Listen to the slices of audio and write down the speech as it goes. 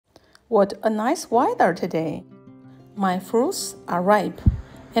What a nice weather today. My fruits are ripe.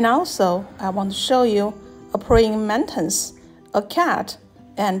 And also, I want to show you a praying mantis, a cat,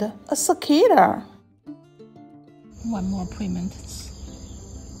 and a cicada. One more praying mantis.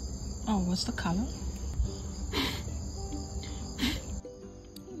 Oh, what's the color?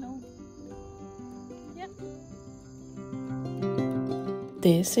 Hello. Yeah.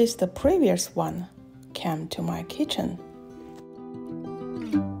 This is the previous one. Came to my kitchen.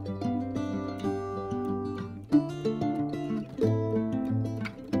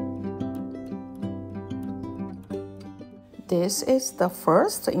 This is the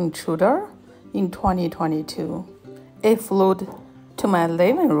first intruder in 2022. It flew to my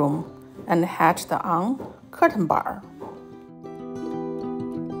living room and hatched on curtain bar.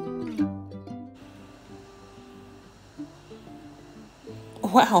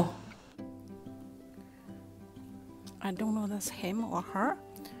 Wow! I don't know if that's him or her.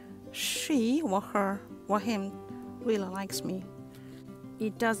 She or her or him really likes me.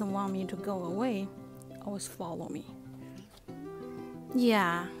 It doesn't want me to go away. Always follow me.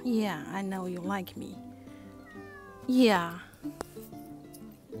 Yeah, I know you like me. Yeah.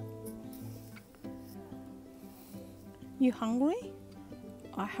 You hungry?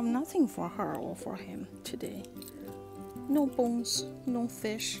 I have nothing for her or for him today. No bones, no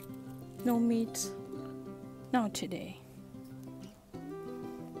fish, no meat. Not today.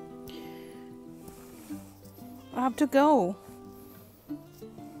 I have to go.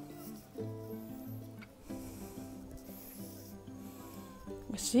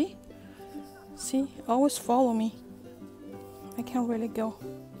 See, always follow me. I can't really go.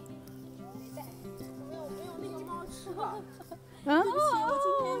 Huh?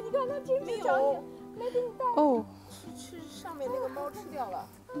 Oh. 吃上面那个猫吃掉了，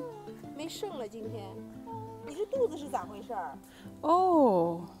没剩了今天。你这肚子是咋回事儿？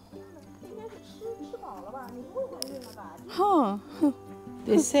 Oh. 应该是吃饱了吧？你不会怀孕了吧？ Huh.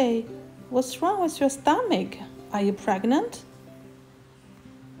 They say, what's wrong with your stomach? Are you pregnant?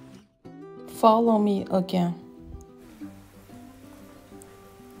 Follow me again.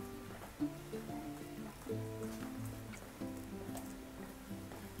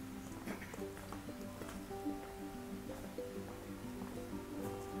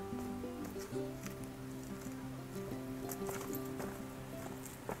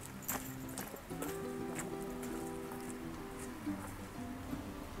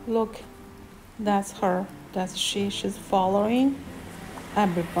 Look, that's her. That's she. She's following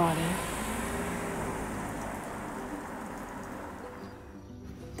everybody.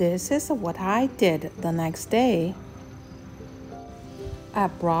 This is what I did the next day. I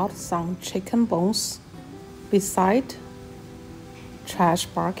brought some chicken bones beside trash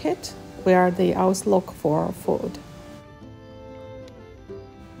bucket where they always look for food.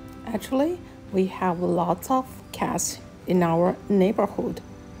 Actually, we have lots of cats in our neighborhood.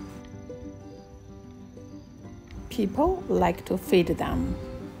 People like to feed them.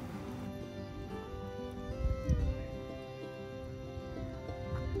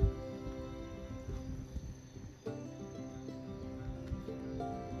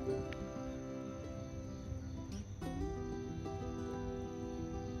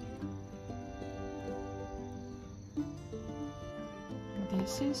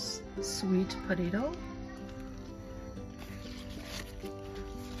 This is sweet potato.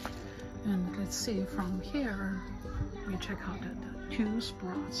 And let's see from here, we check out the two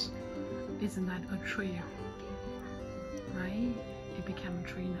sprouts. Isn't that a tree? Right? It became a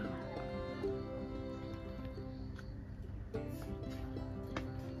tree now.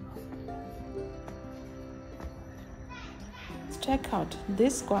 Let's check out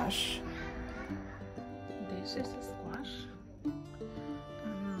this squash. This is a squash.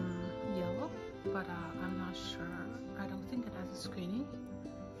 Yellow, but I'm not sure. I don't think it has a screening.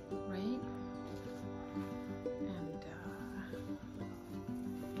 Right? And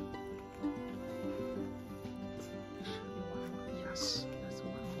it should be one more. Yes, that's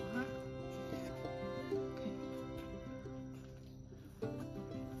one more. Okay.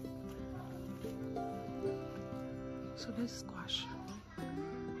 So this squash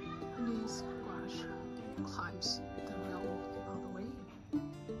climbs the rail all the way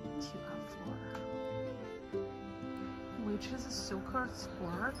to our floor, which is a super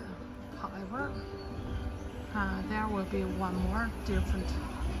sport. However, there will be one more different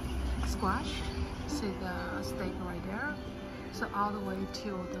squash. See the stake right there? So all the way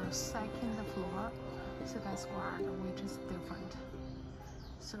to the second floor. See that square, which is different.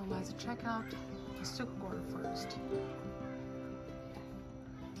 So let's check out the silk board first.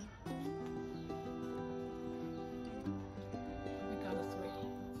 We got a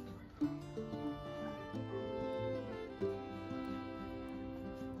 3.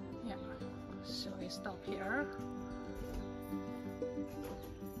 stop here.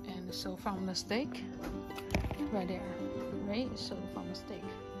 And so from the stake, right there, right? So from the stake,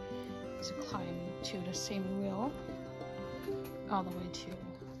 it's climb to the same wheel, all the way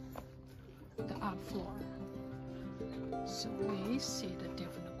to the up floor. So we see the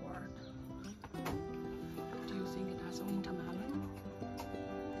different gourd. Do you think that's winter melon?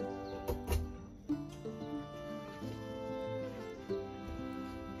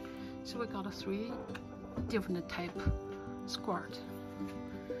 So we got 3 different type squirt.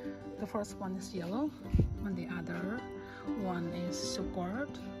 The first one is yellow, and the other one is squirt.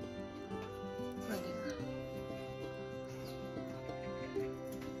 Right there.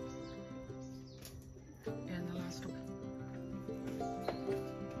 And the last one.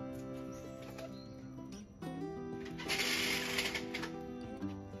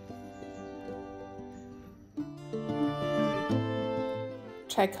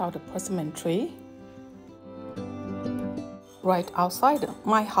 Check out the persimmon tree right outside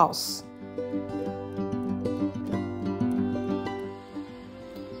my house.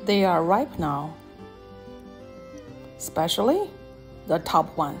 They are ripe now, especially the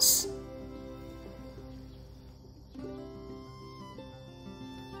top ones.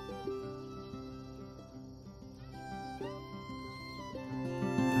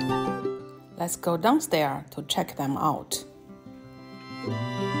 Let's go downstairs to check them out.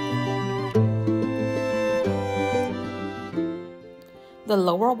 The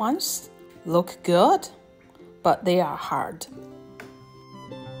lower ones look good, but they are hard.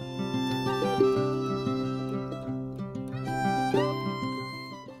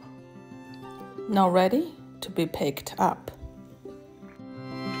 Now ready to be picked up.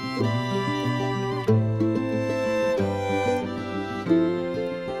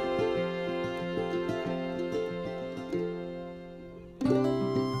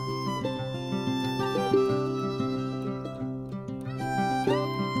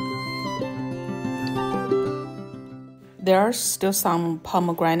 There's still some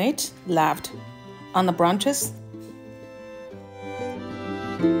pomegranate left on the branches.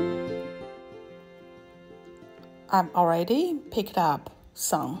 I've already picked up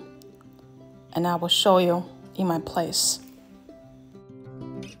some, and I will show you in my place.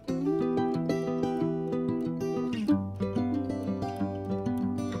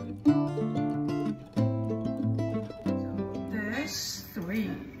 There's 3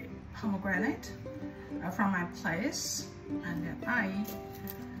 pomegranate from my place,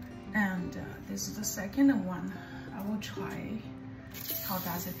 and this is the second one. I will try. How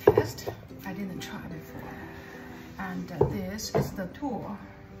does it taste? I didn't try before. And this is the tool.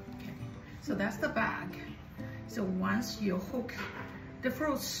 Okay, so that's the bag. So once you hook the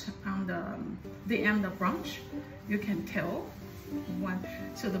fruits on the end of branch, you can tell when.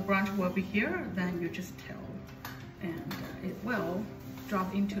 So the branch will be here, then you just tell, and it will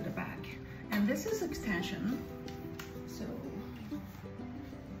drop into the bag. And this is extension. So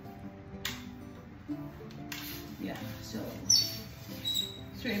yeah, so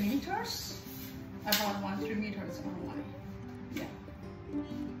 3 meters. I bought one 3 meters online. Yeah.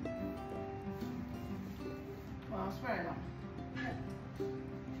 Well, it's very long.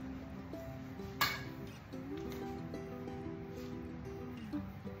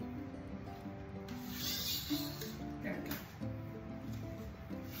 There we go.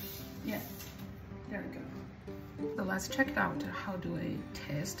 Yeah, there we go. So let's check it out. How do I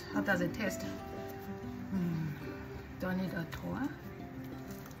taste? How does it taste? Do I need a tool?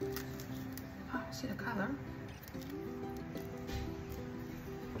 Oh, see the color?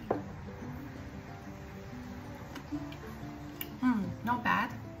 Not bad.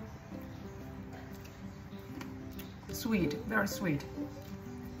 Sweet, very sweet.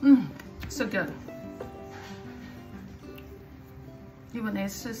 So good. Even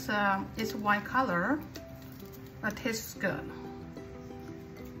it's white color, but tastes good.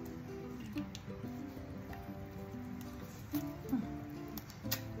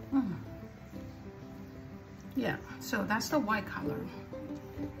 Yeah, so that's the white color.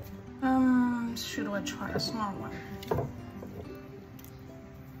 Should I try a small one?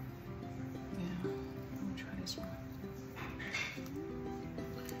 Yeah, I'll try this one.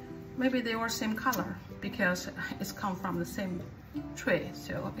 Maybe they were same color because it's come from the same tree,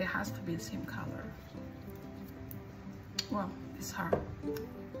 so it has to be the same color. Well, it's hard.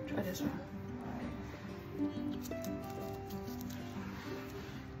 Try this one.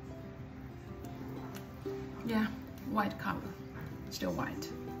 Yeah, white color, still white,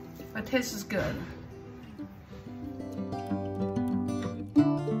 but taste is good.